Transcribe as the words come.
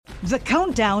The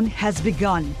countdown has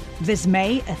begun. This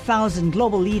May, 1,000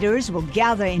 global leaders will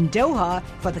gather in Doha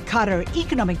for the Qatar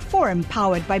Economic Forum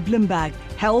powered by Bloomberg,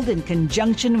 held in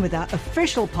conjunction with our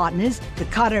official partners, the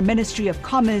Qatar Ministry of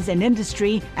Commerce and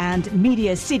Industry and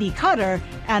Media City Qatar,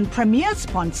 and premier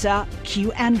sponsor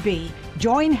QNB.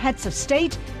 Join heads of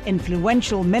state,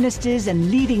 influential ministers,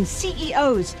 and leading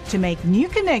CEOs to make new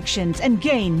connections and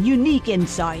gain unique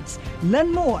insights.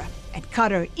 Learn more at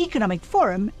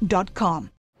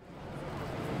QatarEconomicForum.com.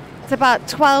 It's about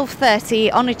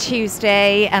 12:30 on a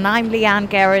Tuesday, and I'm Leanne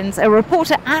Gerrans, a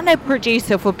reporter and a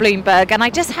producer for Bloomberg, and I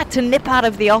just had to nip out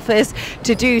of the office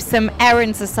to do some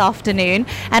errands this afternoon.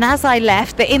 And as I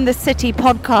left, the In the City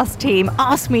podcast team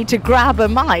asked me to grab a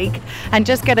mic and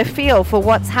just get a feel for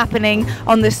what's happening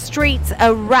on the streets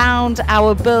around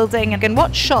our building and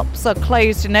what shops are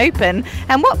closed and open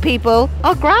and what people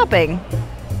are grabbing.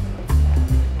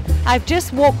 I've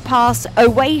just walked past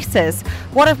Oasis,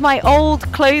 one of my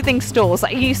old clothing stores I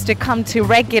used to come to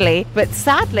regularly, but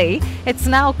sadly, it's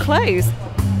now closed.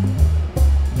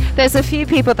 There's a few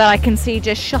people that I can see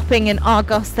just shopping in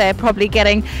Argos there, probably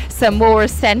getting some more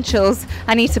essentials.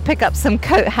 I need to pick up some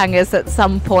coat hangers at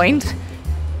some point.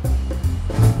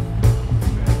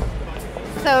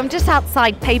 So I'm just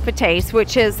outside Paper Taste,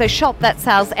 which is a shop that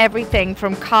sells everything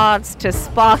from cards to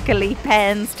sparkly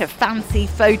pens to fancy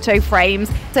photo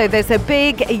frames. So there's a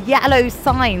big yellow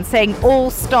sign saying all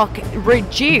stock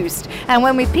reduced. And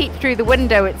when we peep through the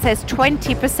window, it says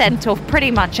 20% off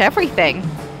pretty much everything.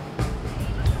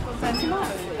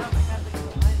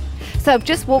 So I've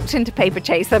just walked into Paper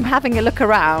Chase. I'm having a look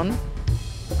around.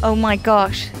 Oh my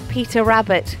gosh, Peter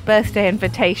Rabbit birthday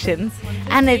invitations.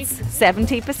 And it's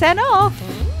 70% off,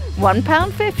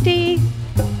 £1.50.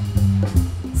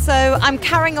 So I'm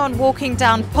carrying on walking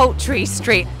down Poultry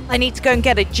Street. I need to go and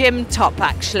get a gym top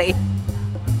actually.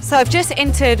 So I've just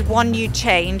entered one new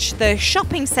change, the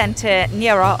shopping centre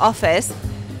near our office.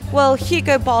 Well,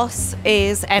 Hugo Boss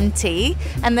is empty,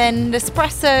 and then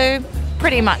Nespresso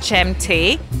pretty much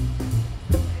empty.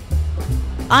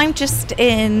 I'm just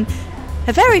in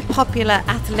a very popular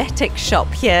athletic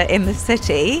shop here in the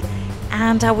city,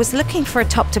 and I was looking for a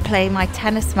top to play my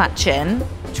tennis match in,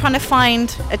 trying to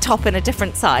find a top in a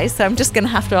different size, so I'm just going to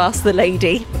have to ask the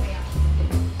lady.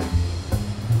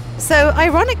 So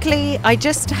ironically, I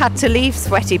just had to leave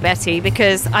Sweaty Betty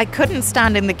because I couldn't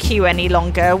stand in the queue any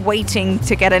longer waiting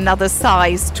to get another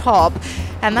size top,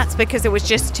 and that's because it was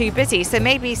just too busy. So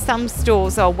maybe some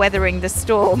stores are weathering the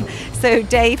storm. So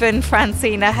Dave and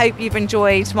Francine, I hope you've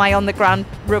enjoyed my on-the-ground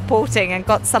reporting and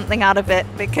got something out of it,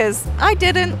 because I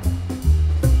didn't.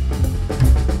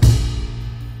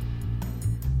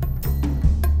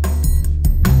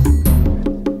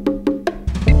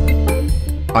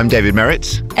 I'm David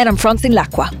Merritt. And I'm Francine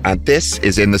Lacqua. And this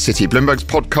is In the City, Bloomberg's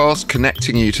podcast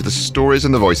connecting you to the stories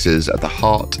and the voices at the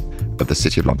heart of the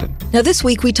City of London. Now this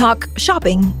week we talk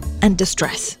shopping and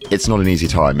distress. It's not an easy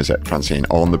time, is it, Francine,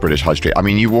 on the British High Street? I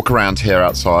mean, you walk around here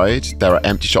outside, there are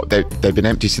empty shops. They've been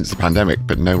empty since the pandemic,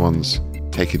 but no one's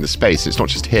taking the space. It's not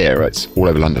just here, it's all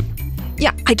over London.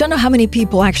 Yeah, I don't know how many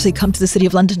people actually come to the City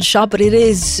of London to shop, but it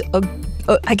is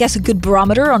I guess a good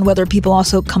barometer on whether people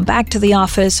also come back to the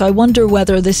office. So I wonder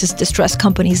whether this is distressed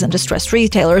companies and distressed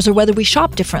retailers, or whether we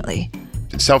shop differently.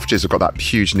 Selfridges have got that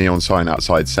huge neon sign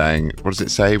outside saying, what does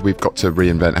it say? We've got to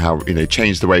reinvent how,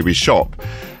 change the way we shop.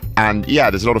 And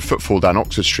yeah, there's a lot of footfall down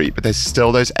Oxford Street, but there's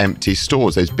still those empty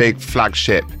stores, those big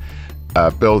flagship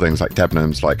buildings like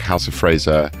Debenhams, like House of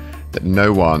Fraser, that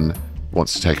no one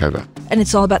wants to take over. And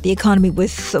it's all about the economy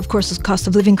with, of course, this cost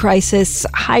of living crisis,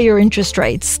 higher interest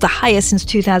rates, the highest since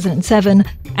 2007,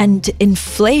 and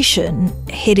inflation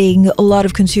hitting a lot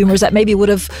of consumers that maybe would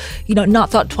have, not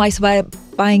thought twice about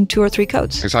buying 2 or 3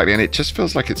 coats. Exactly. And it just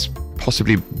feels like it's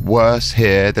possibly worse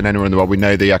here than anywhere in the world. We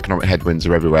know the economic headwinds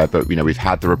are everywhere, but, we've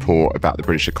had the report about the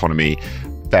British economy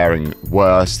faring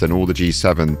worse than all the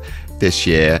G7 this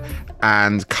year.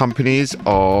 And companies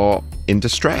are in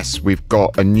distress. We've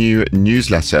got a new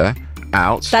newsletter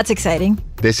out. That's exciting.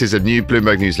 This is a new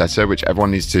Bloomberg newsletter, which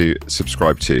everyone needs to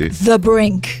subscribe to. The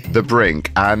Brink. The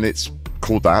Brink. And it's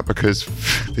called that because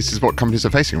this is what companies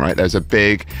are facing, right? There's a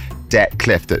big debt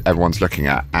cliff that everyone's looking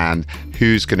at. And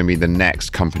who's going to be the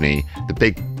next company, the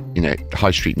big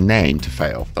high street name to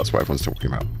fail? That's what everyone's talking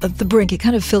about. The Brink, it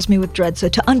kind of fills me with dread. So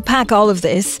to unpack all of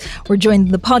this, we're joined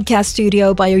in the podcast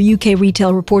studio by our UK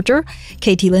retail reporter,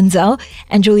 Katie Linzell,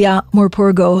 and Julia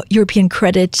Morpurgo, European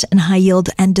credit and high yield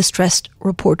and distressed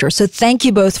reporter. So thank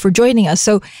you both for joining us.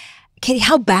 So Katie,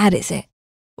 how bad is it?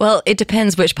 Well, it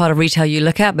depends which part of retail you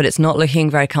look at, but it's not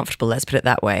looking very comfortable, let's put it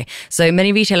that way. So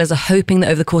many retailers are hoping that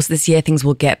over the course of this year, things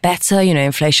will get better.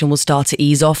 Inflation will start to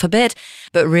ease off a bit.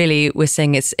 But really, we're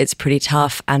seeing it's pretty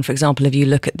tough. And for example, if you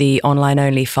look at the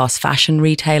online-only fast fashion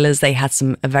retailers, they had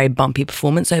a very bumpy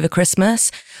performance over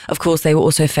Christmas. Of course, they were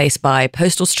also faced by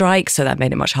postal strikes, so that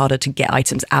made it much harder to get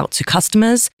items out to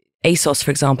customers. ASOS, for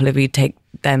example, if we take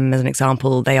them as an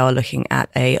example, they are looking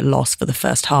at a loss for the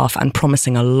first half and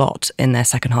promising a lot in their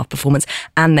second half performance,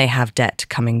 and they have debt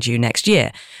coming due next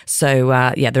year. So,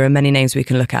 there are many names we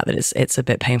can look at that it's a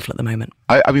bit painful at the moment.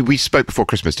 I mean, we spoke before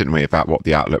Christmas, didn't we, about what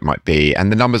the outlook might be,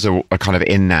 and the numbers are kind of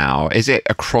in now. Is it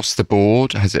across the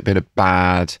board? Has it been a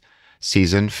bad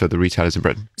season for the retailers in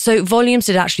Britain? So volumes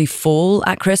did actually fall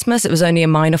at Christmas. It was only a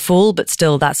minor fall, but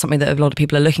still that's something that a lot of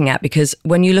people are looking at, because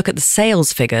when you look at the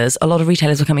sales figures, a lot of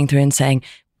retailers are coming through and saying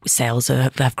sales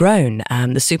have grown.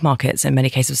 The supermarkets in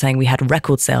many cases are saying we had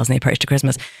record sales in the approach to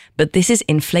Christmas. But this is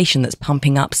inflation that's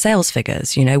pumping up sales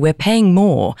figures. We're paying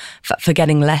more for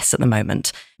getting less at the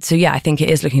moment. So I think it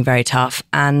is looking very tough.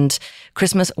 And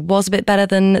Christmas was a bit better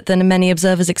than many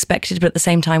observers expected. But at the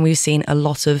same time, we've seen a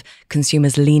lot of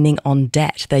consumers leaning on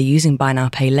debt. They're using buy now,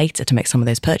 pay later to make some of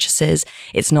those purchases.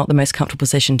 It's not the most comfortable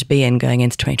position to be in going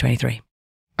into 2023.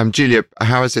 Julia,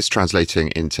 how is this translating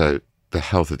into the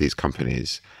health of these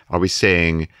companies? Are we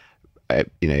seeing,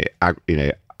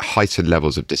 heightened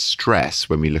levels of distress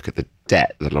when we look at the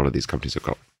debt that a lot of these companies have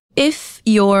got? If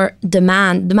your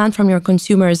demand from your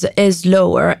consumers is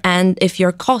lower, and if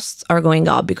your costs are going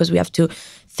up, because we have to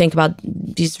think about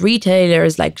these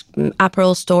retailers like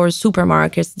apparel stores,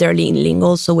 supermarkets, they're dealing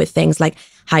also with things like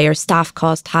higher staff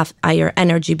costs, higher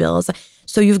energy bills.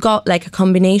 So you've got like a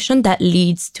combination that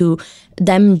leads to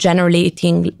them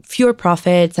generating fewer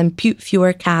profits and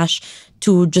fewer cash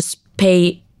to just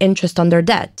pay interest on their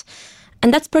debt.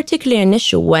 And that's particularly an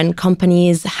issue when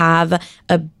companies have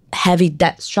a heavy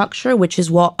debt structure, which is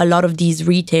what a lot of these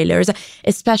retailers,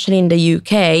 especially in the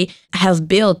UK, have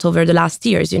built over the last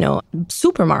years.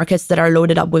 Supermarkets that are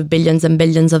loaded up with billions and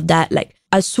billions of debt. Like,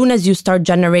 as soon as you start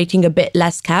generating a bit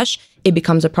less cash, it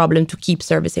becomes a problem to keep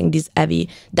servicing these heavy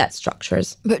debt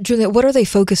structures. But Julia, what are they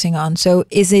focusing on? So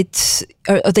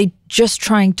are they just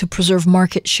trying to preserve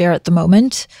market share at the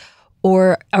moment?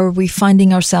 Or are we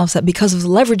finding ourselves that because of the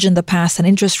leverage in the past and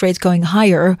interest rates going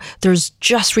higher, there's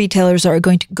just retailers that are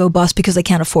going to go bust because they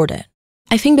can't afford it?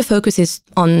 I think the focus is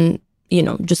on,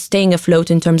 just staying afloat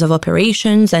in terms of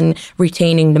operations and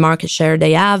retaining the market share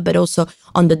they have, but also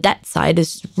on the debt side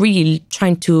is really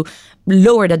trying to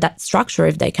lower the debt structure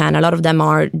if they can. A lot of them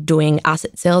are doing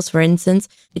asset sales, for instance.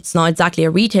 It's not exactly a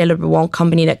retailer, but one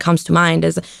company that comes to mind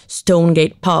is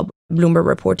Stonegate Pub. Bloomberg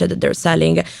reported that they're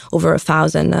selling over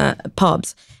 1,000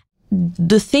 pubs.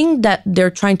 The thing that they're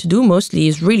trying to do mostly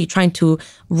is really trying to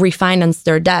refinance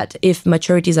their debt if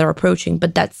maturities are approaching,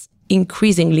 but that's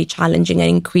increasingly challenging and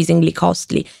increasingly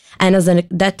costly. And as a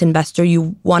debt investor,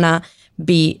 you want to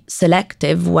be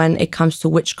selective when it comes to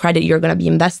which credit you're going to be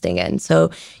investing in. So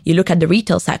you look at the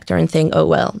retail sector and think, oh,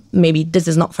 well, maybe this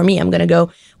is not for me. I'm going to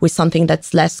go with something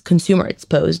that's less consumer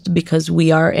exposed because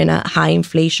we are in a high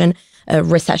inflation,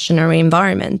 recessionary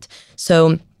environment.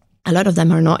 So a lot of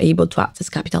them are not able to access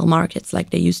capital markets like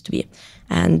they used to be.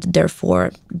 And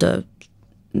therefore,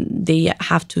 they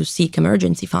have to seek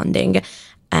emergency funding.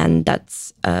 And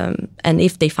that's and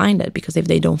if they find it, because if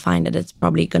they don't find it, it's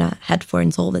probably going to head for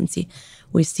insolvency.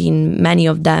 We've seen many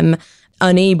of them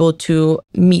unable to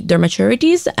meet their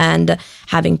maturities and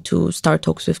having to start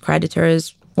talks with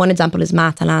creditors. One example is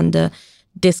Matalan, the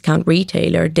discount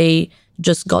retailer. They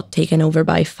just got taken over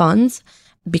by funds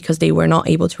because they were not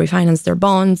able to refinance their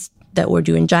bonds that were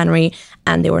due in January,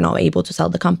 and they were not able to sell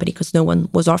the company because no one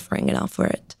was offering enough for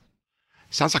it.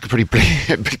 Sounds like a pretty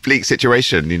bleak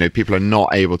situation. People are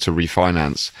not able to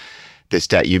refinance this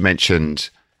debt. You mentioned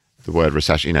the word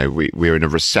recession. We're in a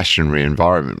recessionary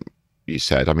environment, you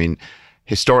said. I mean,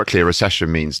 historically, a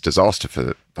recession means disaster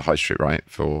for the high street, right?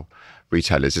 For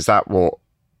retailers. Is that what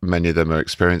many of them are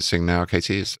experiencing now,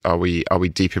 Katie? Are we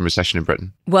deep in recession in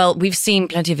Britain? Well, we've seen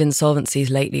plenty of insolvencies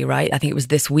lately, right? I think it was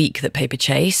this week that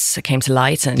Paperchase came to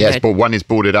light. And yes, but one is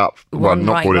boarded up. One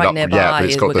not boarded up. Yeah, but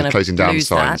it's got the closing down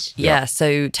signs. Yeah,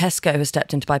 so Tesco has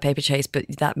stepped in to buy Paperchase, but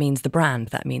that means the brand,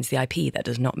 that means the IP. That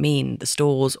does not mean the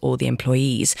stores or the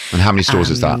employees. And how many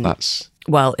stores is that? That's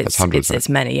Well, it's hundreds, it's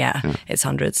many, it's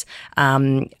hundreds.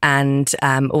 And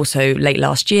also late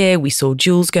last year, we saw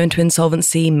Jules go into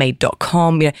insolvency,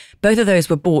 Made.com. Both of those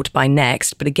were bought by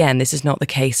Next. But again, this is not the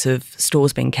case of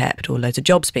stores being kept or loads of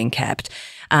jobs being kept.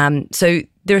 So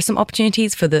there are some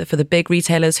opportunities for the big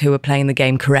retailers who are playing the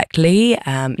game correctly.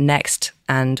 Next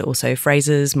and also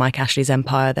Frasers, Mike Ashley's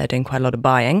Empire, they're doing quite a lot of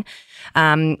buying.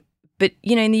 But,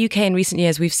 in the UK in recent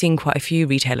years, we've seen quite a few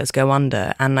retailers go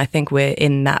under. And I think we're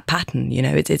in that pattern,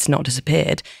 it's not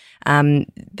disappeared.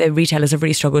 The retailers have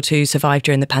really struggled to survive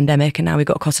during the pandemic. And now we've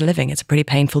got cost of living. It's a pretty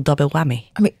painful double whammy.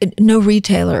 I mean, no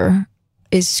retailer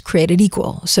is created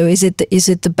equal. So is it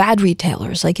the bad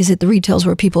retailers? Like, is it the retailers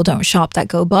where people don't shop that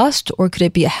go bust? Or could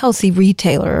it be a healthy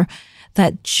retailer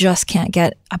that just can't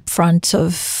get upfront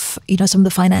of, some of the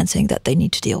financing that they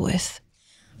need to deal with?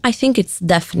 I think it's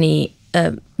definitely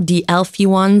the healthy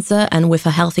ones and with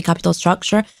a healthy capital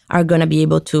structure are going to be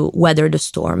able to weather the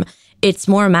storm. It's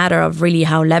more a matter of really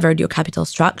how levered your capital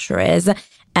structure is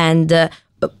and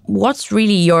what's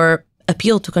really your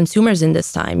appeal to consumers in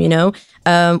this time,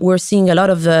 We're seeing a lot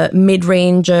of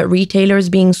mid-range retailers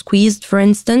being squeezed, for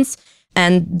instance,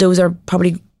 and those are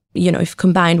probably, if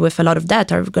combined with a lot of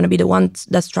debt, are going to be the ones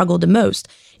that struggle the most.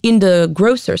 In the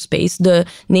grocer space, the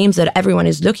names that everyone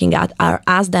is looking at are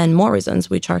Asda and Morrisons,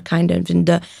 which are kind of in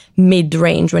the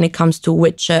mid-range when it comes to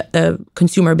which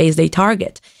consumer base they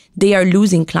target. They are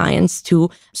losing clients to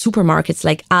supermarkets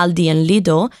like Aldi and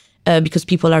Lidl because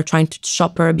people are trying to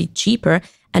shop a bit cheaper.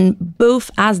 And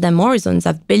both Asda and Morrisons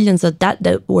have billions of debt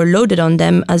that were loaded on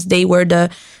them as they were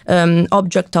the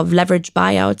object of leverage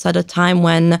buyouts at a time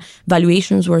when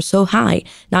valuations were so high.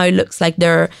 Now it looks like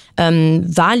their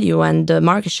value and the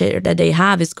market share that they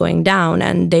have is going down,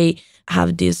 and they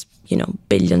have these,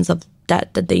 billions of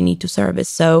debt that they need to service.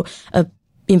 So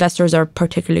investors are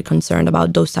particularly concerned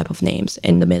about those type of names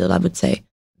in the middle, I would say.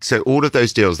 So all of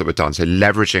those deals that were done, so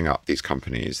leveraging up these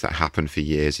companies that happened for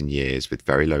years and years with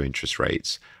very low interest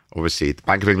rates. Obviously, the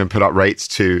Bank of England put up rates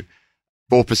to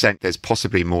 4%. There's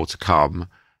possibly more to come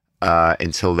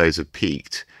until those have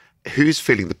peaked. Who's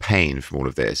feeling the pain from all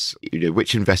of this?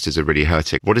 Which investors are really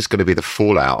hurting? What is going to be the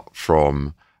fallout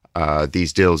from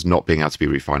these deals not being able to be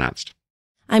refinanced?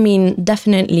 I mean,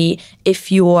 definitely, if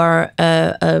you are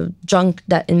a junk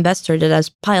debt investor that has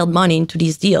piled money into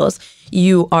these deals,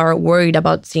 you are worried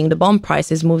about seeing the bond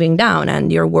prices moving down,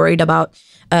 and you're worried about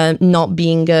not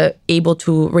being able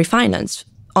to refinance.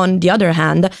 On the other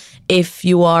hand, if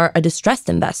you are a distressed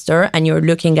investor and you're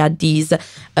looking at these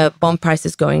bond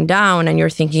prices going down and you're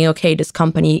thinking, okay, this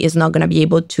company is not going to be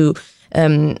able to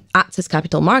access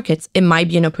capital markets, it might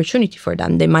be an opportunity for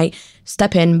them. They might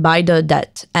step in, buy the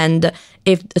debt, and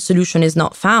if a solution is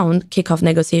not found, kick off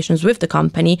negotiations with the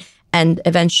company and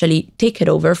eventually take it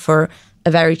over for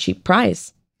a very cheap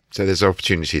price. So there's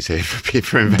opportunities here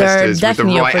for investors with the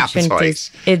right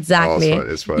appetites. Exactly.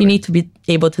 You need to be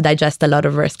able to digest a lot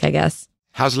of risk, I guess.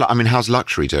 How's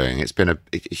luxury doing? It's been a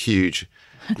huge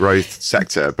growth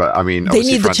sector, but I mean, they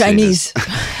need the Chinese.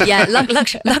 Yeah,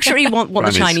 luxury want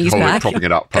the Chinese back. Propping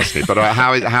it up personally, but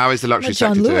how is the luxury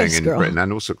sector doing in Britain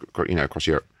and also across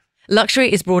Europe?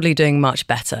 Luxury is broadly doing much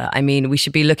better. I mean, we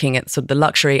should be looking at sort of the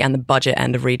luxury and the budget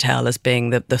end of retail as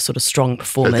being the sort of strong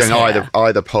performers. Then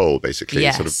either pole, basically,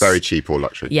 yes. Sort of very cheap or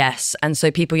luxury. Yes, and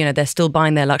so people, they're still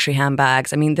buying their luxury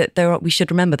handbags. I mean, we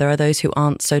should remember there are those who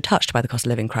aren't so touched by the cost of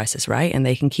living crisis, right? And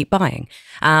they can keep buying.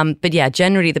 But yeah,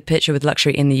 generally the picture with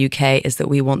luxury in the UK is that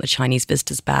we want the Chinese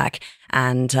visitors back.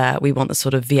 And we want the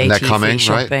sort of VAT-free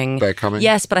shopping. Right? They're coming.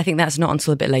 Yes, but I think that's not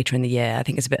until a bit later in the year. I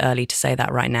think it's a bit early to say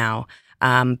that right now.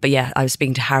 But yeah, I was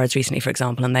speaking to Harrods recently, for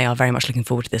example, and they are very much looking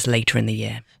forward to this later in the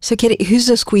year. So Katie, who's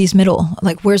the squeeze middle?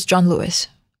 Like, where's John Lewis?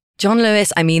 John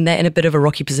Lewis, I mean, they're in a bit of a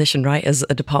rocky position, right, as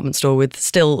a department store with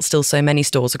still so many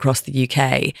stores across the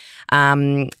UK.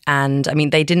 And I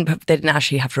mean, they didn't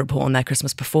actually have to report on their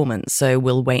Christmas performance, so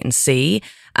we'll wait and see.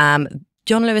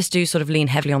 John Lewis do sort of lean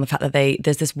heavily on the fact that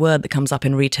there's this word that comes up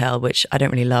in retail, which I don't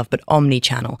really love, but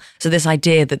omni-channel. So this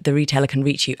idea that the retailer can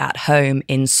reach you at home,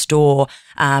 in store.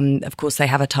 Of course, they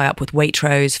have a tie-up with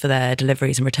Waitrose for their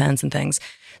deliveries and returns and things.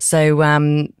 So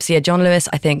yeah, John Lewis,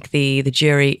 I think the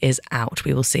jury is out.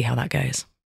 We will see how that goes.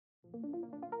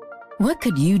 What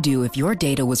could you do if your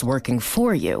data was working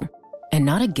for you and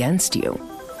not against you?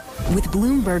 With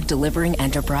Bloomberg delivering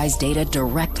enterprise data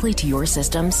directly to your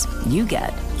systems, you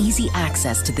get easy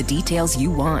access to the details you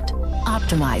want,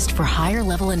 optimized for higher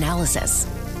level analysis,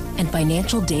 and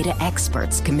financial data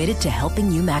experts committed to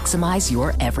helping you maximize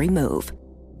your every move.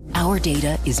 Our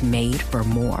data is made for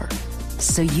more,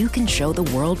 so you can show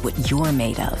the world what you're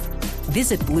made of.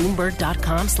 Visit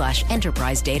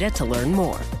Bloomberg.com/enterprise data to learn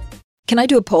more. Can I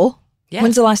do a poll? Yeah.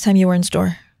 When's the last time you were in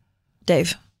store,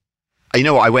 Dave? You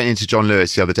know what? I went into John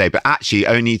Lewis the other day, but actually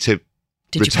only to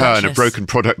return a broken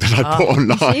product that I bought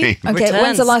online. Okay, Returns.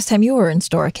 when's the last time you were in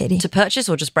store, Katie? To purchase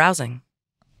or just browsing?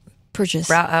 Purchase.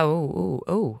 I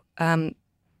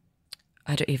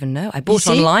don't even know. I bought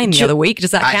see? online the other week.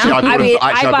 Does that Actually, count? I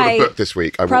bought buy a book this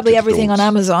week. I probably walked into everything on stores.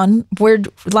 Amazon. Where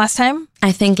last time?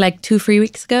 I think like 2-3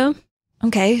 weeks ago.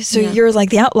 Okay, so you're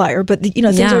like the outlier, but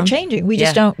things Yeah. are changing. We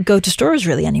just don't go to stores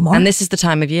really anymore. And this is the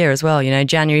time of year as well,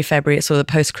 January, February, it's sort of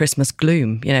the post-Christmas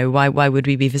gloom. Why would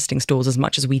we be visiting stores as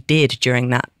much as we did during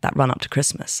that run up to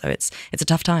Christmas? So it's a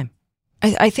tough time.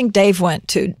 I think Dave went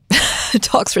to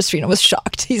Oxford Street and was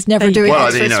shocked. He's never doing Well,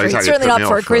 Oxford Street. exactly, Certainly put not me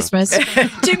for off, Christmas.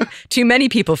 Too many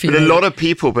people for But you. a lot of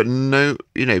people, but no,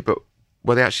 but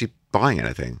were they actually buying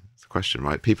anything? That's the question,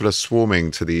 right? People are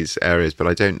swarming to these areas, but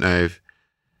I don't know if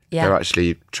they're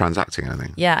actually transacting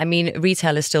anything. Yeah, I mean,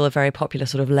 retail is still a very popular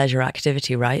sort of leisure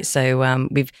activity, right? So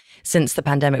since the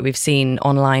pandemic, we've seen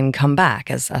online come back,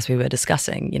 as we were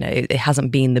discussing. It hasn't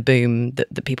been the boom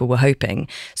that people were hoping.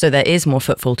 So there is more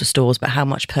footfall to stores, but how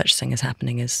much purchasing is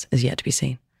happening is yet to be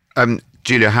seen.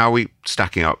 Julia, how are we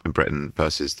stacking up in Britain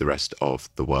versus the rest of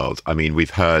the world? I mean, we've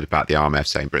heard about the IMF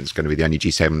saying Britain's going to be the only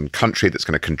G7 country that's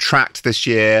going to contract this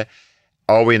year.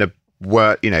 Are we in a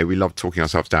we love talking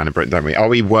ourselves down in Britain, don't we? Are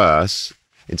we worse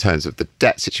in terms of the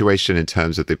debt situation, in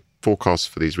terms of the forecasts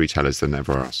for these retailers than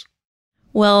everywhere else?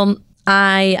 Well,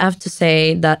 I have to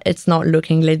say that it's not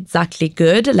looking exactly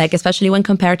good, like especially when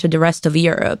compared to the rest of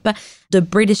Europe. The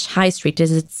British high street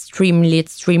is extremely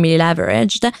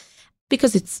leveraged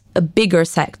because it's a bigger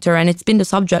sector and it's been the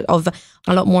subject of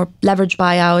a lot more leverage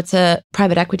buyouts.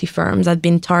 Private equity firms have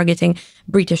been targeting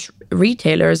British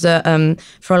retailers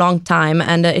for a long time,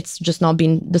 and it's just not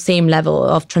been the same level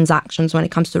of transactions when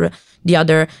it comes to the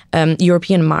other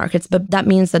European markets. But that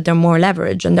means that they're more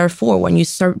leveraged, and therefore when you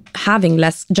start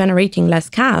generating less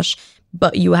cash,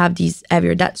 but you have these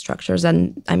heavier debt structures,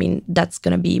 and I mean that's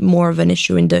going to be more of an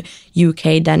issue in the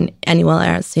UK than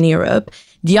anywhere else in Europe.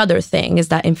 The other thing is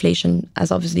that inflation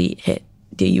has obviously hit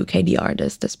the UK the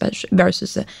hardest, especially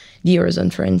versus the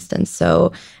Eurozone, for instance.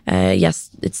 So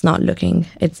yes, it's not looking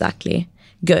exactly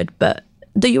good, but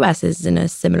the US is in a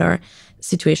similar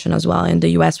situation as well. In the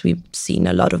US, we've seen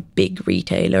a lot of big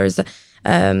retailers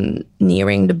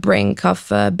nearing the brink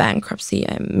of bankruptcy.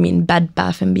 I mean, Bed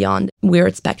Bath & Beyond, we're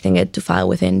expecting it to file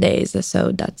within days.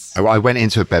 So that's... I went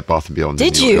into a Bed Bath & Beyond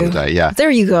Did in New York you? the other day. Yeah.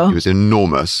 There you go. It was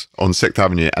enormous on 6th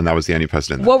Avenue, and that was the only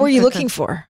person in there. What were you looking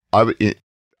for?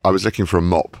 I was looking for a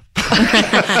mop.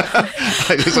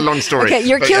 It's a long story. Okay,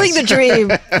 you're but killing yes. the dream,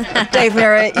 Dave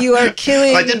Merritt. You are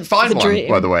killing I didn't find the one, dream.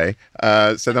 by the way.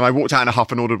 So then I walked out in a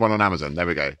huff and ordered one on Amazon. There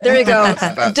we go. There you go.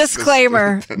 That's-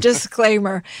 Disclaimer.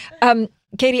 Disclaimer.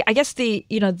 Katie, I guess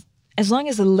as long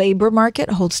as the labor market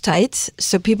holds tight,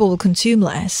 so people will consume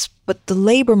less, but the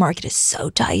labor market is so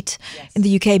tight in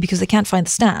the UK because they can't find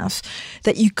the staff,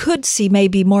 that you could see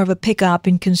maybe more of a pickup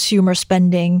in consumer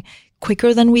spending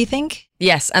quicker than we think.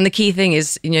 Yes, and the key thing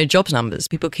is, jobs numbers,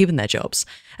 people keeping their jobs.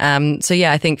 So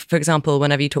yeah, I think, for example,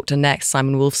 whenever you talk to Next,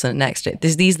 Simon Wolfson at Next,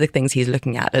 these are the things he's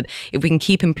looking at. And if we can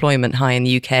keep employment high in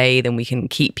the UK, then we can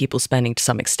keep people spending to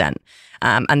some extent.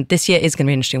 And this year is going to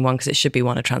be an interesting one because it should be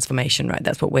one of transformation, right?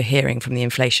 That's what we're hearing from the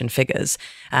inflation figures,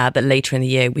 that later in the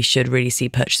year, we should really see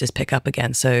purchases pick up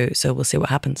again. So we'll see what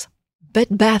happens. Bed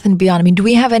Bath & Beyond, I mean, do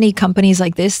we have any companies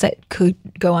like this that could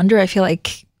go under? I feel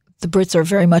like the Brits are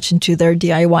very much into their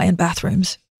DIY and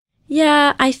bathrooms.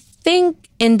 Yeah, I think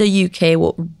in the UK,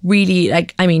 what really,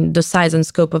 the size and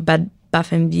scope of Bed Bath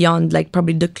 & Beyond,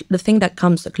 probably the thing that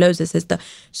comes the closest is the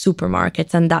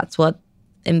supermarkets, and that's what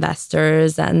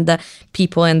investors and the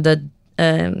people in the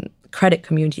credit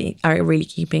community are really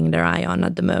keeping their eye on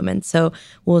at the moment. So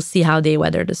we'll see how they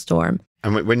weather the storm.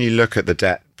 And when you look at the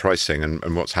debt pricing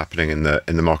and what's happening in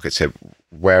the markets here,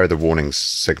 where are the warning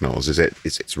signals?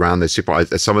 It's around those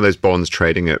are some of those bonds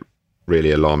trading at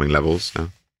really alarming levels now?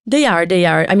 They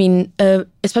are. I mean,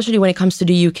 especially when it comes to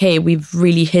the UK, we've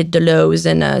really hit the lows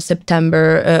in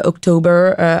September,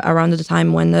 October, around the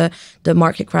time when the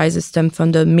market crisis stemmed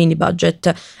from the mini budget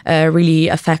really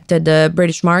affected the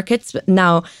British markets.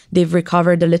 Now they've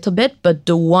recovered a little bit, but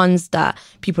the ones that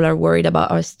people are worried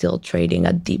about are still trading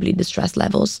at deeply distressed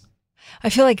levels. I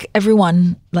feel like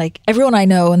everyone I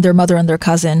know and their mother and their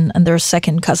cousin and their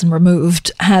second cousin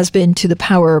removed has been to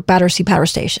the Battersea Power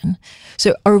Station.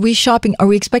 So are we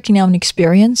expecting now an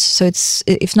experience? So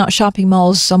it's not shopping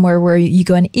malls somewhere where you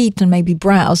go and eat and maybe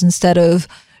browse instead of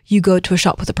you go to a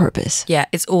shop with a purpose. Yeah,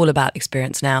 it's all about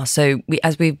experience now. So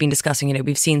as we've been discussing,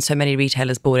 we've seen so many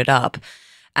retailers boarded up.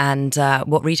 And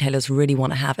what retailers really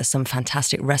want to have is some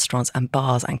fantastic restaurants and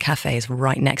bars and cafes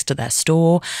right next to their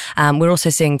store. We're also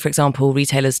seeing, for example,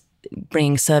 retailers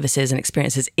bringing services and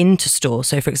experiences into store.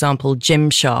 So, for example,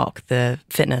 Gymshark, the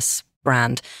fitness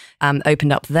brand,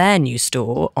 opened up their new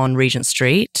store on Regent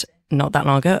Street not that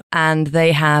long ago. And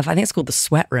they have, I think it's called the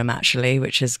Sweat Room, actually,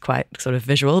 which is quite sort of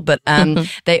visual, but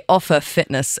they offer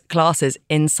fitness classes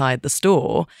inside the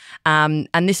store. And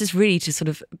this is really to sort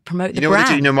of promote the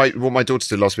brand. What my daughter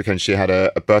did last weekend, she had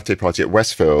a birthday party at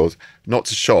Westfield, not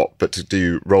to shop, but to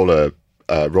do roller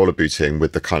booting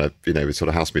with the kind of, with sort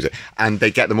of house music. And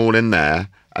they get them all in there.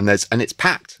 And it's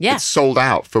packed. Yeah. It's sold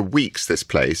out for weeks, this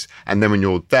place. And then when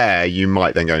you're there, you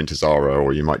might then go into Zara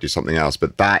or you might do something else.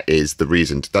 But that is the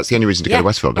reason. That's the only reason to go to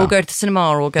Westfield now. Or go to the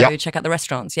cinema or go check out the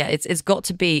restaurants. Yeah, it's got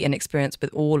to be an experience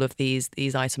with all of these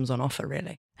items on offer,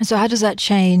 really. And so how does that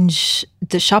change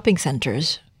the shopping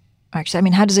centres? Actually, I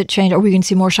mean, how does it change? Are we going to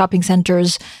see more shopping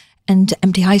centres and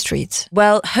empty high streets?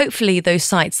 Well, hopefully those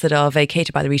sites that are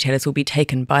vacated by the retailers will be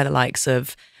taken by the likes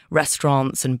of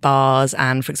restaurants and bars.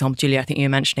 And for example, Julia, I think you were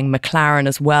mentioning McLaren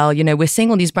as well. We're seeing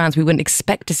all these brands we wouldn't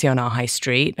expect to see on our high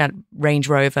street, Range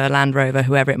Rover, Land Rover,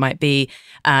 whoever it might be.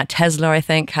 Tesla, I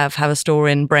think, have a store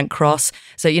in Brent Cross.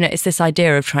 So, it's this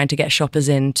idea of trying to get shoppers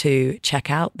in to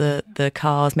check out the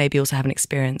cars, maybe also have an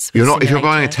experience. If you're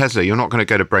buying a Tesla, you're not going to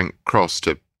go to Brent Cross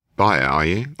to buy it, are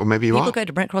you? Or maybe you People go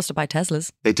to Brent Cross to buy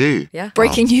Teslas. They do? Yeah.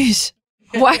 Breaking news.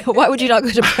 Why would you not go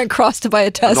to Brent Cross to buy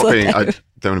a Tesla?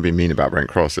 I don't want to be mean about Brent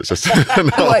Cross. It's just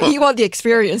well, you want the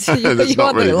experience. You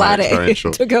want the latte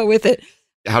to go with it.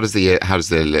 How does the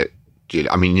look,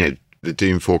 Julia? I mean, the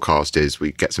doom forecast is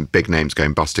we get some big names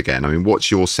going bust again. I mean,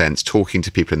 what's your sense, talking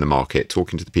to people in the market,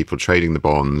 talking to the people trading the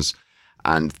bonds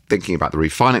and thinking about the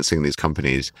refinancing of these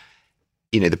companies?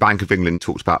 The Bank of England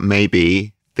talked about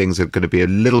maybe things are going to be a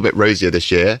little bit rosier this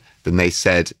year than they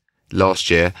said last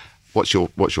year. What's your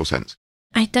sense?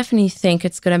 I definitely think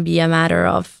it's going to be a matter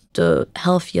of the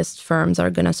healthiest firms are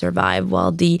going to survive,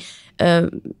 while the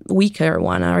weaker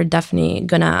one are definitely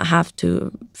going to have to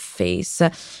face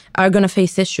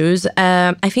issues.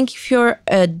 I think if you're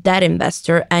a debt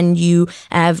investor and you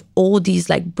have all these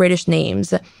like British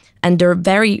names and they're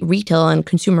very retail and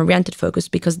consumer oriented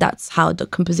focused, because that's how the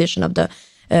composition of the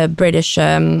British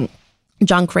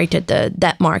junk rated the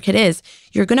debt market is,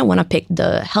 you're going to want to pick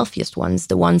the healthiest ones,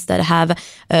 the ones that have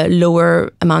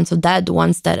lower amounts of debt, the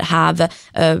ones that have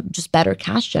just better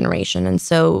cash generation. And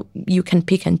so you can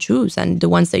pick and choose. And the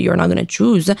ones that you're not going to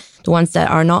choose, the ones that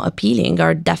are not appealing,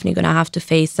 are definitely going to have to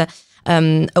face a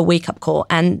wake-up call.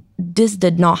 And this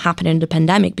did not happen in the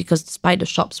pandemic, because despite the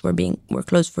shops were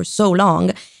closed for so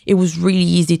long, it was really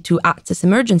easy to access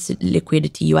emergency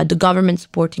liquidity. You had the government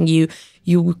supporting you.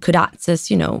 You could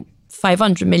access,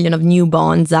 500 million of new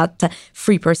bonds at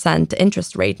 3%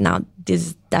 interest rate. Now, this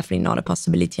is definitely not a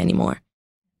possibility anymore.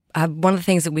 One of the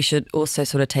things that we should also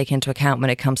sort of take into account when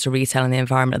it comes to retail and the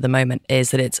environment at the moment is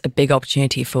that it's a big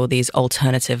opportunity for these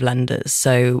alternative lenders.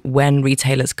 So when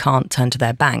retailers can't turn to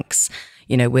their banks,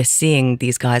 we're seeing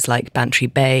these guys like Bantry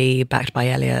Bay, backed by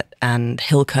Elliott, and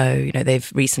Hilco.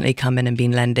 They've recently come in and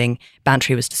been lending.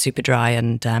 Bantry was to Superdry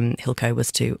and Hilco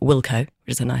was to Wilko,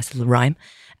 which is a nice little rhyme.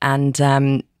 And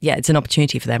it's an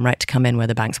opportunity for them, right, to come in where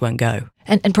the banks won't go.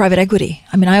 And private equity.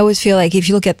 I mean, I always feel like if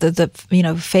you look at the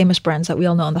famous brands that we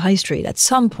all know on the high street, at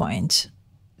some point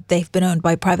they've been owned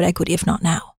by private equity, if not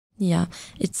now. Yeah,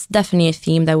 it's definitely a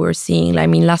theme that we're seeing. I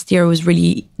mean, last year it was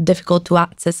really difficult to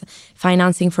access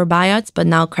financing for buyouts, but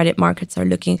now credit markets are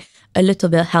looking a little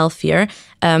bit healthier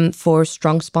for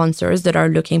strong sponsors that are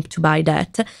looking to buy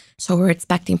debt. So we're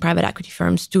expecting private equity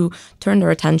firms to turn their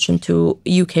attention to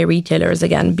UK retailers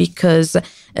again, because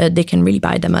they can really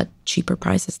buy them at cheaper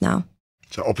prices now.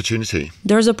 So opportunity.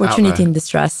 There's opportunity in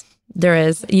distress. There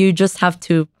is. You just have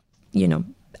to,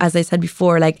 as I said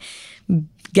before,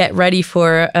 get ready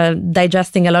for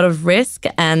digesting a lot of risk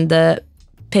and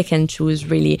pick and choose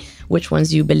really which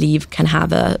ones you believe can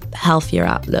have a healthier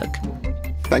outlook.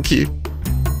 Thank you.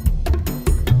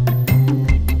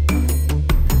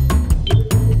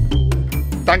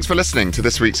 Thanks for listening to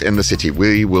this week's In the City.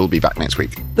 We will be back next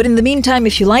week. But in the meantime,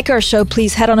 if you like our show,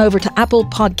 please head on over to Apple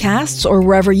Podcasts or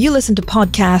wherever you listen to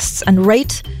podcasts and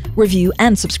rate, review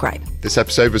and subscribe. This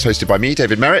episode was hosted by me,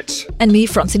 David Merritt. And me,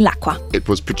 Francine Lacqua. It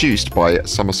was produced by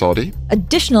Summer Sadi.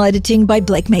 Additional editing by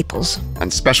Blake Maples.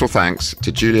 And special thanks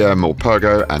to Julia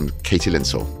Morpurgo and Katie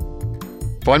Linsell.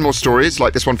 Find more stories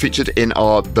like this one featured in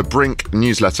our The Brink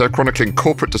newsletter, chronicling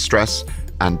corporate distress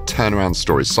and turnaround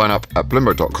stories. Sign up at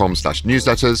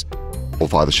bloomberg.com/newsletters or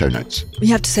via the show notes. We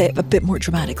have to say it a bit more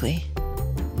dramatically.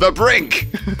 The Brink!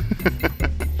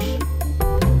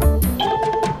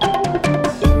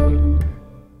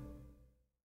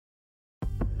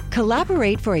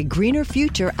 Collaborate for a greener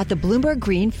future at the Bloomberg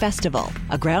Green Festival,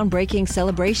 a groundbreaking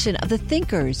celebration of the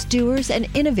thinkers, doers, and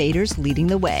innovators leading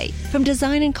the way. From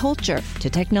design and culture to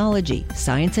technology,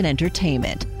 science, and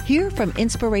entertainment. Hear from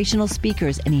inspirational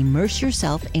speakers and immerse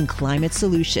yourself in climate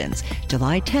solutions.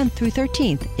 July 10th through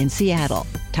 13th in Seattle.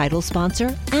 Title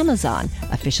sponsor, Amazon.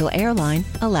 Official airline,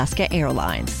 Alaska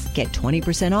Airlines. Get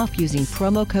 20% off using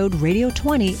promo code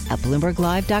radio20 at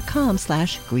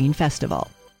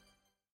bloomberglive.com/greenfestival.